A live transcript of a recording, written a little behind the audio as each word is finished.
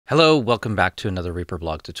Hello, welcome back to another Reaper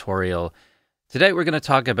blog tutorial. Today we're going to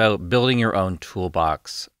talk about building your own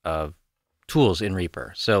toolbox of tools in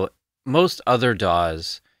Reaper. So most other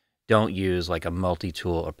DAWs don't use like a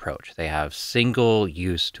multi-tool approach. They have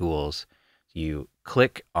single-use tools. You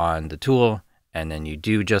click on the tool and then you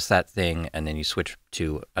do just that thing and then you switch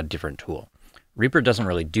to a different tool. Reaper doesn't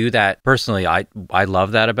really do that. Personally, I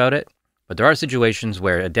love that about it, but there are situations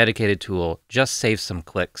where a dedicated tool just saves some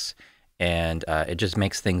clicks and it just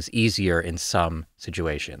makes things easier in some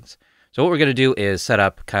situations. So what we're going to do is set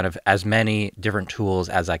up kind of as many different tools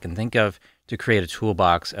as I can think of to create a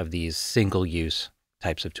toolbox of these single-use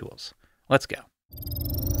types of tools. Let's go.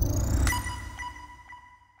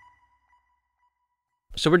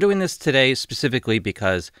 So we're doing this today specifically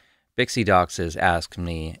because Bixie Docs has asked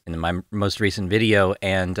me in my most recent video,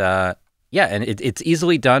 and it's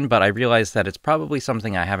easily done, but I realized that it's probably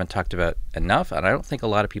something I haven't talked about enough, and I don't think a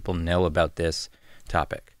lot of people know about this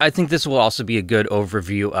topic. I think this will also be a good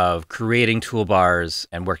overview of creating toolbars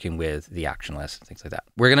and working with the action list and things like that.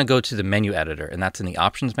 We're going to go to the menu editor, and that's in the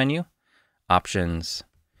Options menu. Options,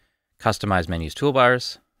 Customize Menus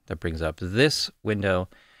Toolbars. That brings up this window.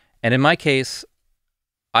 And in my case,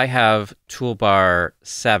 I have toolbar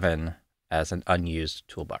 7 as an unused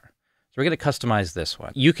toolbar. So we're going to customize this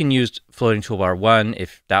one. You can use floating toolbar 1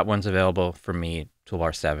 if that one's available. For me,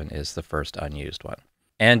 toolbar 7 is the first unused one.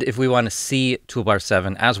 And if we want to see toolbar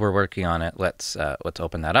 7 as we're working on it, let's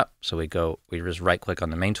open that up. So we just right click on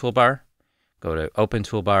the main toolbar, go to Open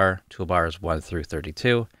Toolbar, toolbars 1 through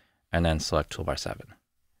 32, and then select toolbar 7.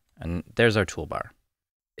 And there's our toolbar.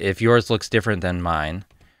 If yours looks different than mine,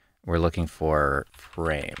 we're looking for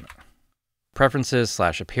frame. Preferences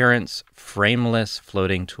 / appearance, frameless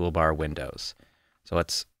floating toolbar windows. So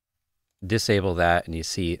let's disable that, and you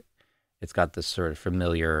see it's got this sort of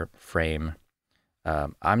familiar frame.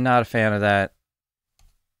 I'm not a fan of that,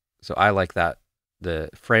 so I like that. The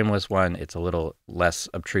frameless one, it's a little less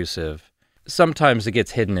obtrusive. Sometimes it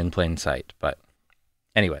gets hidden in plain sight, but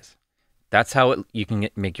anyways, that's how you can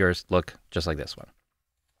make yours look just like this one.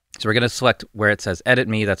 So we're going to select where it says Edit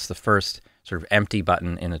Me. That's the first sort of empty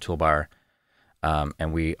button in the toolbar.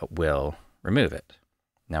 And we will remove it.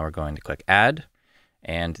 Now we're going to click Add,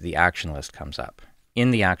 and the action list comes up.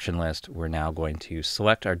 In the action list, we're now going to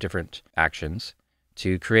select our different actions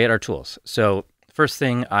to create our tools. So first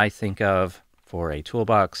thing I think of for a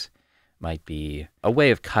toolbox might be a way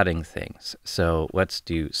of cutting things. So let's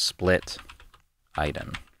do split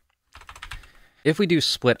item. If we do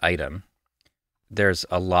split item, there's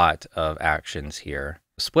a lot of actions here.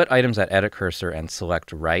 Split items at edit cursor and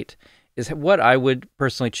select right is what I would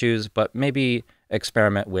personally choose, but maybe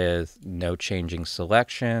experiment with no changing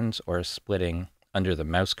selections or splitting under the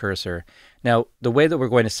mouse cursor. Now, the way that we're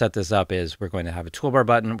going to set this up is we're going to have a toolbar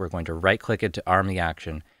button, we're going to right click it to arm the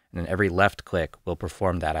action, and then every left click will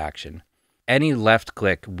perform that action. Any left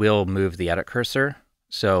click will move the edit cursor,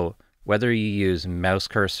 so whether you use mouse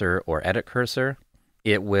cursor or edit cursor,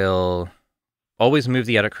 it will always move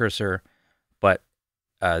the edit cursor, but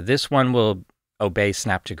this one will obey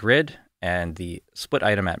snap to grid, and the split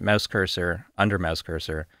item at mouse cursor, under mouse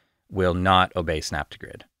cursor, will not obey snap to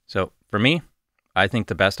grid. So for me, I think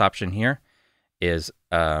the best option here is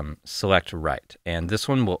select right. And this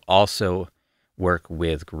one will also work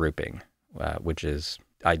with grouping, which is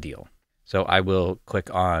ideal. So I will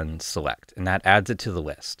click on select, and that adds it to the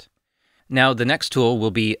list. Now the next tool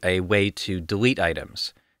will be a way to delete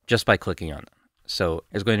items just by clicking on them. So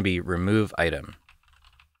it's going to be remove item.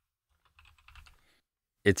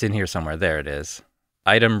 It's in here somewhere. There it is.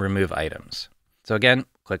 Item, remove items. So again,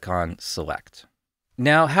 click on select.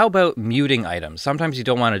 Now, how about muting items? Sometimes you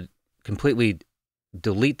don't want to completely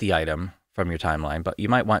delete the item from your timeline, but you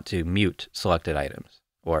might want to mute selected items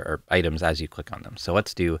or items as you click on them. So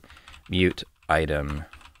let's do mute item.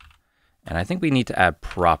 And I think we need to add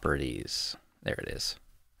properties. There it is.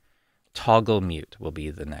 Toggle mute will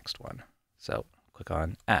be the next one. So click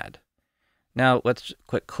on add. Now let's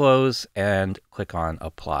click close and click on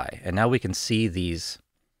apply. And now we can see these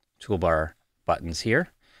toolbar buttons here.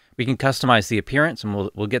 We can customize the appearance, and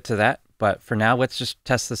we'll get to that. But for now, let's just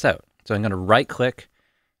test this out. So I'm going to right click,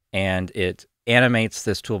 and it animates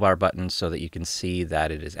this toolbar button so that you can see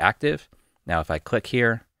that it is active. Now if I click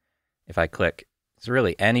here, if I click it's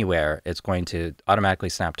really anywhere, it's going to automatically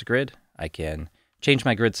snap to grid. I can change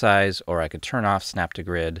my grid size, or I could turn off snap to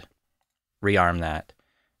grid, rearm that.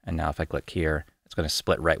 And now if I click here, it's going to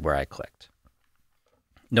split right where I clicked.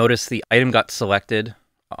 Notice the item got selected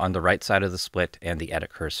on the right side of the split, and the edit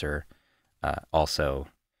cursor also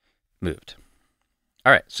moved.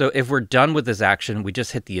 All right, so if we're done with this action, we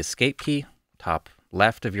just hit the escape key, top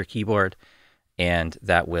left of your keyboard, and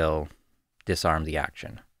that will disarm the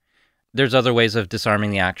action. There's other ways of disarming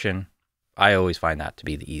the action. I always find that to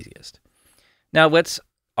be the easiest. Now let's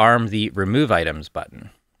arm the remove items button.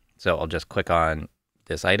 So I'll just click on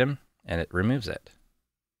this item and it removes it.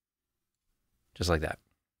 Just like that.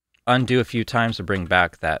 Undo a few times to bring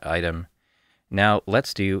back that item. Now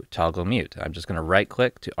let's do toggle mute. I'm just going to right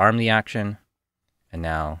click to arm the action. And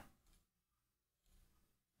now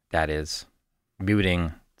that is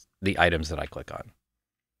muting the items that I click on.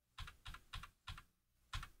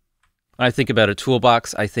 When I think about a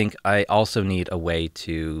toolbox, I think I also need a way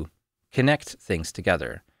to connect things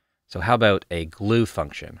together. So how about a glue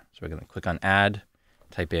function? So we're going to click on add,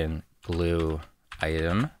 type in glue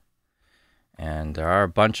item. And there are a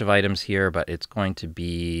bunch of items here, but it's going to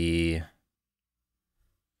be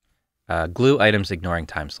glue items ignoring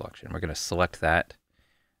time selection. We're going to select that.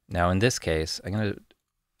 Now in this case, I'm going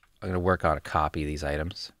to work on a copy of these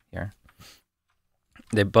items here.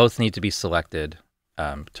 They both need to be selected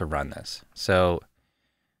to run this. So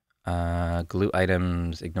glue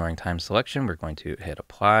items ignoring time selection, we're going to hit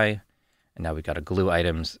apply. And now we've got a glue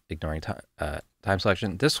items ignoring time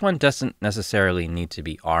selection. This one doesn't necessarily need to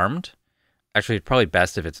be armed. Actually, it's probably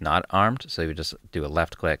best if it's not armed. So you just do a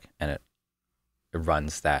left click and it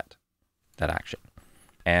runs that action.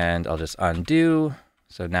 And I'll just undo.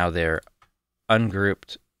 So now they're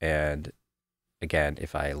ungrouped. And again,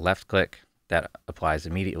 if I left click, that applies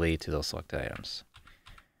immediately to those selected items.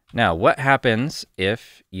 Now, what happens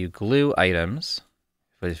if you glue items?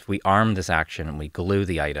 If we arm this action and we glue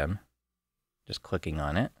the item, just clicking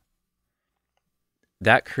on it,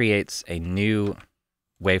 that creates a new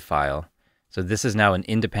WAV file. So this is now an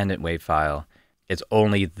independent WAV file. It's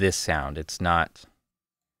only this sound. It's not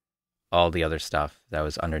all the other stuff that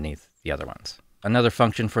was underneath the other ones. Another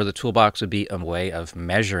function for the toolbox would be a way of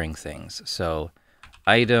measuring things. So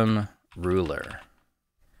item ruler.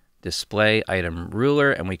 Display item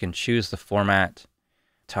ruler, and we can choose the format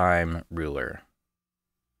time ruler.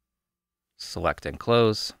 Select and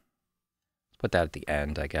close. Put that at the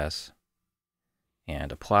end, I guess.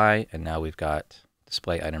 And apply, and now we've got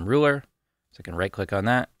display item ruler. So I can right click on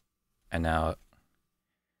that, and now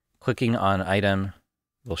clicking on item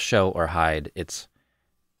will show or hide its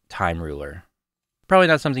time ruler. Probably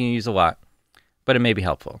not something you use a lot, but it may be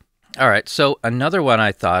helpful. All right, so another one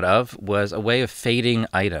I thought of was a way of fading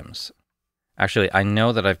items. Actually, I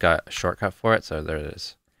know that I've got a shortcut for it, so there it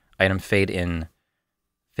is. Item fade in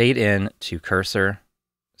to cursor.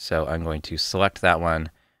 So I'm going to select that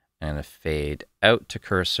one and fade out to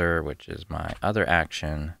cursor, which is my other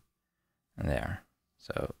action, and there.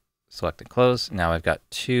 So select and close. Now I've got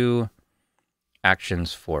two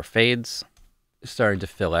actions for fades starting to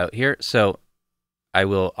fill out here. So I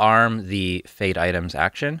will arm the fade items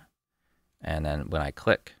action. And then when I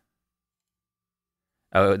click,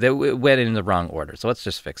 oh, they went in the wrong order. So let's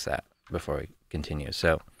just fix that before we continue.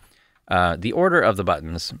 So the order of the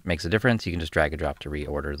buttons makes a difference. You can just drag and drop to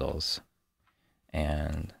reorder those.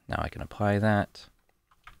 And now I can apply that.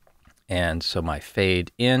 And so my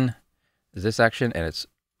fade in is this action, and it's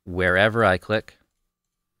wherever I click.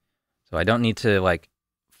 So I don't need to like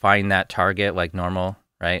find that target like normal,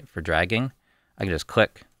 right, for dragging. I can just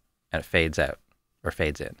click and it fades out or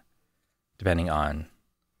fades in, depending on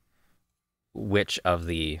which of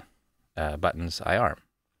the buttons I arm.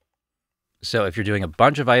 So if you're doing a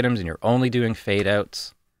bunch of items and you're only doing fade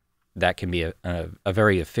outs, that can be a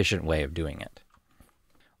very efficient way of doing it.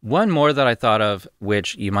 One more that I thought of,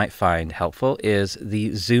 which you might find helpful, is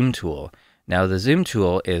the zoom tool. Now the zoom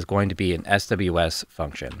tool is going to be an SWS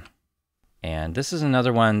function. And this is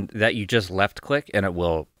another one that you just left click and it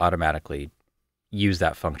will automatically use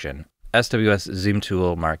that function. SWS zoom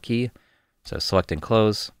tool marquee. So select and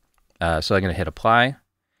close. So I'm going to hit apply,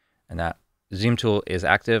 and that zoom tool is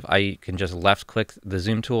active. I can just left click the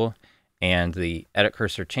zoom tool and the edit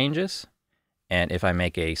cursor changes. And if I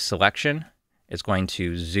make a selection, it's going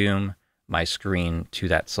to zoom my screen to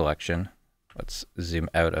that selection. Let's zoom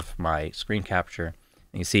out of my screen capture.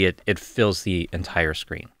 And you see it fills the entire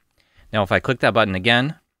screen. Now, if I click that button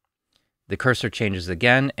again, the cursor changes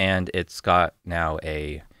again, and it's got now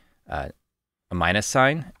a minus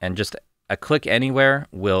sign, and just a click anywhere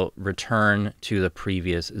will return to the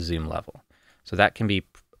previous zoom level. So that can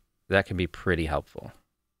be pretty helpful,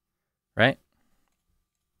 right?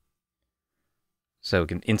 So we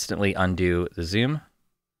can instantly undo the zoom,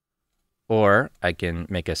 or I can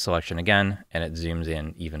make a selection again and it zooms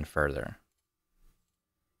in even further.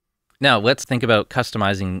 Now let's think about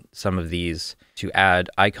customizing some of these. To add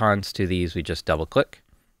icons to these, we just double click,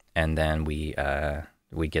 and then we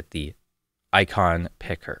get the icon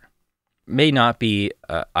picker. may not be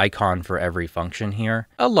an icon for every function here.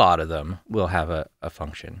 A lot of them will have a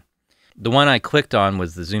function. The one I clicked on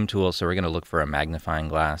was the zoom tool, so we're going to look for a magnifying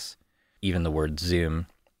glass, even the word zoom,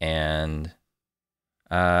 and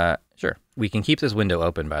sure. We can keep this window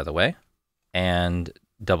open, by the way, and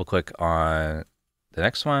double click on the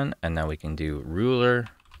next one, and now we can do ruler.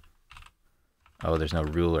 Oh, there's no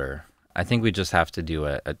ruler. I think we just have to do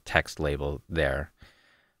a text label there.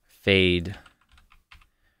 Fade.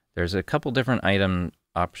 There's a couple different item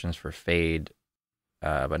options for fade,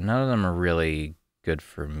 but none of them are really good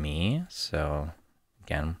for me. So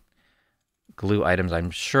again, glue items.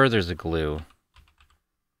 I'm sure there's a glue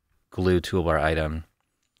toolbar item.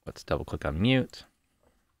 Let's double click on mute.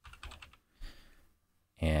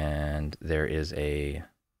 And there is a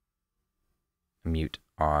mute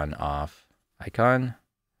on off icon.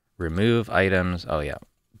 Remove items. Oh yeah,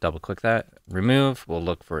 double click that. Remove, we'll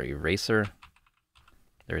look for eraser.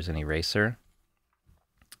 There's an eraser.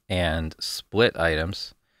 And split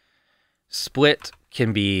items. Split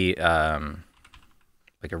can be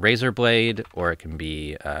like a razor blade, or it can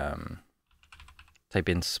be, type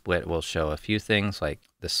in split, will show a few things like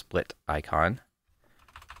the split icon.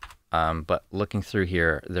 But looking through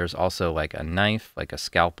here, there's also like a knife, like a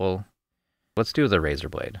scalpel. Let's do the razor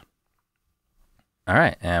blade. All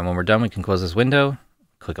right, and when we're done, we can close this window,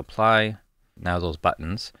 click apply. Now those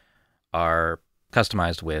buttons are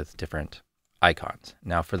customized with different icons.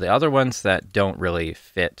 Now for the other ones that don't really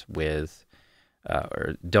fit with,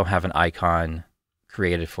 or don't have an icon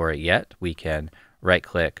created for it yet, we can right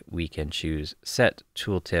click, we can choose set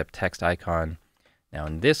tooltip text icon. Now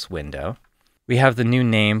in this window, we have the new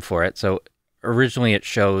name for it. So originally it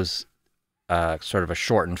shows sort of a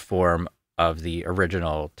shortened form of the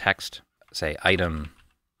original text, say item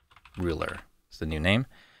ruler is the new name,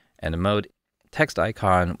 and the mode text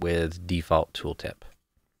icon with default tooltip.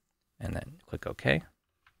 And then click OK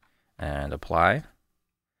and apply.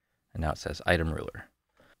 And now it says item ruler.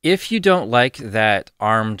 If you don't like that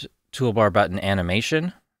armed toolbar button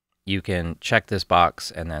animation, you can check this box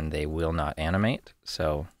and then they will not animate.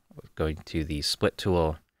 So going to the split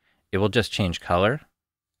tool, it will just change color,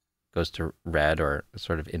 goes to red, or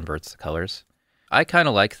sort of inverts the colors. I kind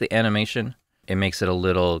of like the animation. It makes it a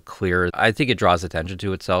little clearer. I think it draws attention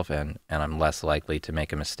to itself, and I'm less likely to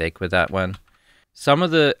make a mistake with that one. Some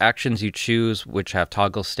of the actions you choose, which have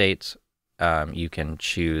toggle states, you can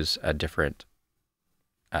choose a different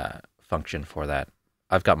function for that.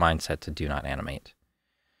 I've got mine set to do not animate.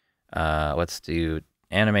 Let's do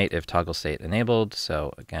animate if toggle state enabled.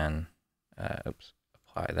 So again,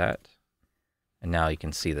 apply that. And now you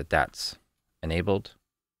can see that that's enabled.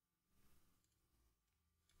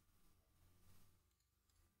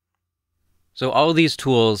 So all of these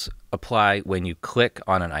tools apply when you click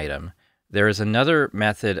on an item. There is another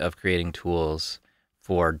method of creating tools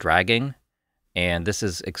for dragging, and this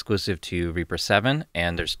is exclusive to Reaper 7,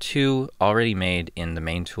 and there's two already made in the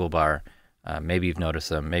main toolbar. Maybe you've noticed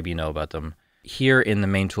them, maybe you know about them. Here in the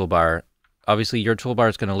main toolbar, obviously your toolbar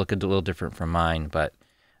is going to look a little different from mine, but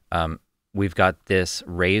we've got this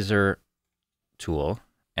razor tool,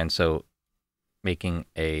 and so making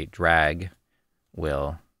a drag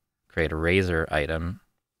will create a razor item.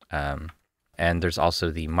 And there's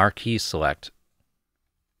also the marquee select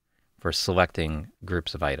for selecting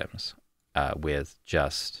groups of items with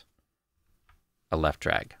just a left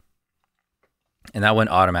drag. And that one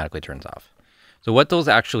automatically turns off. So what those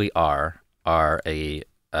actually are a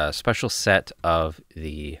special set of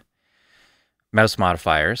the mouse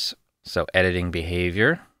modifiers. So editing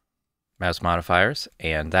behavior, mouse modifiers,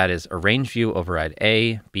 and that is arrange view override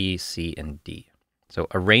A, B, C, and D. So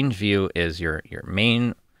arrange view is your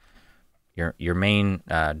main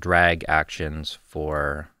drag actions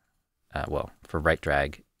for right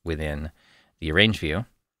drag within the arrange view.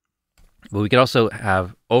 But we could also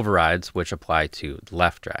have overrides which apply to the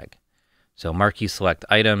left drag. So marquee select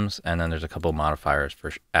items, and then there's a couple modifiers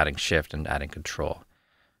for adding shift and adding control.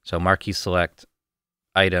 So marquee select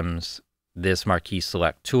items, this marquee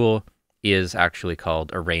select tool is actually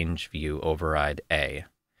called arrange view override A.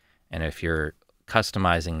 And if you're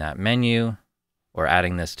customizing that menu or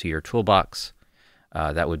adding this to your toolbox,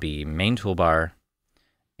 that would be main toolbar,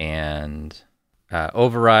 and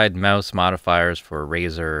override mouse modifiers for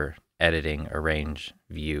razor editing arrange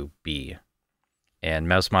view B. And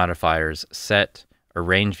mouse modifiers set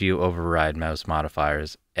arrange view override mouse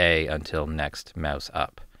modifiers A until next mouse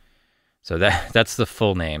up. So that's the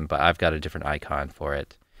full name, but I've got a different icon for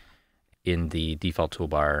it in the default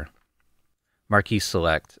toolbar, marquee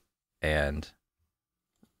select, and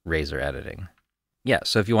razor editing. Yeah,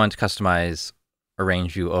 so if you want to customize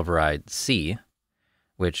arrange view override C,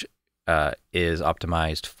 which is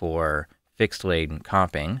optimized for fixed lane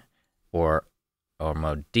comping, or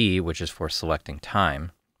mode D, which is for selecting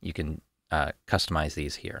time. You can customize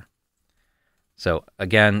these here. So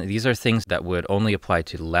again, these are things that would only apply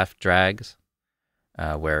to left drags,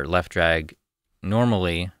 where left drag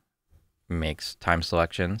normally makes time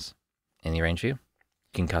selections in the arrange view.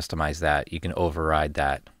 You can customize that. You can override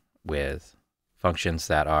that with functions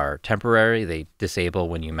that are temporary. They disable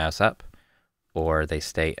when you mouse up, or they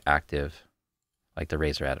stay active, like the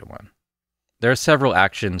razor edit one. There are several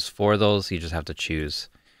actions for those. You just have to choose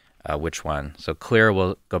which one. So clear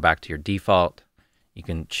will go back to your default. You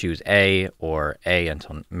can choose A or A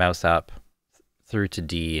until mouse up through to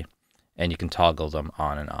D, and you can toggle them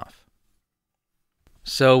on and off.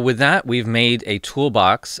 So with that, we've made a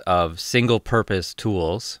toolbox of single-purpose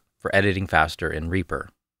tools for editing faster in Reaper.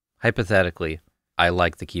 Hypothetically, I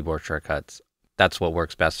like the keyboard shortcuts. That's what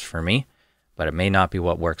works best for me, but it may not be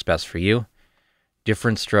what works best for you.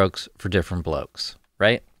 Different strokes for different blokes,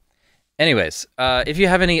 right? Anyways, if you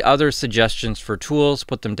have any other suggestions for tools,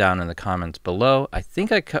 put them down in the comments below. I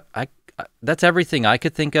think that's everything I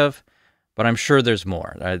could think of, but I'm sure there's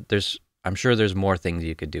more. I'm sure there's more things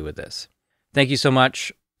you could do with this. Thank you so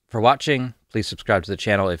much for watching. Please subscribe to the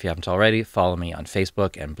channel if you haven't already. Follow me on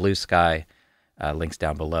Facebook and Blue Sky. Links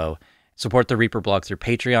down below. Support the Reaper blog through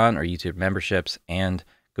Patreon or YouTube memberships, and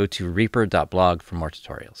go to reaper.blog for more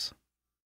tutorials.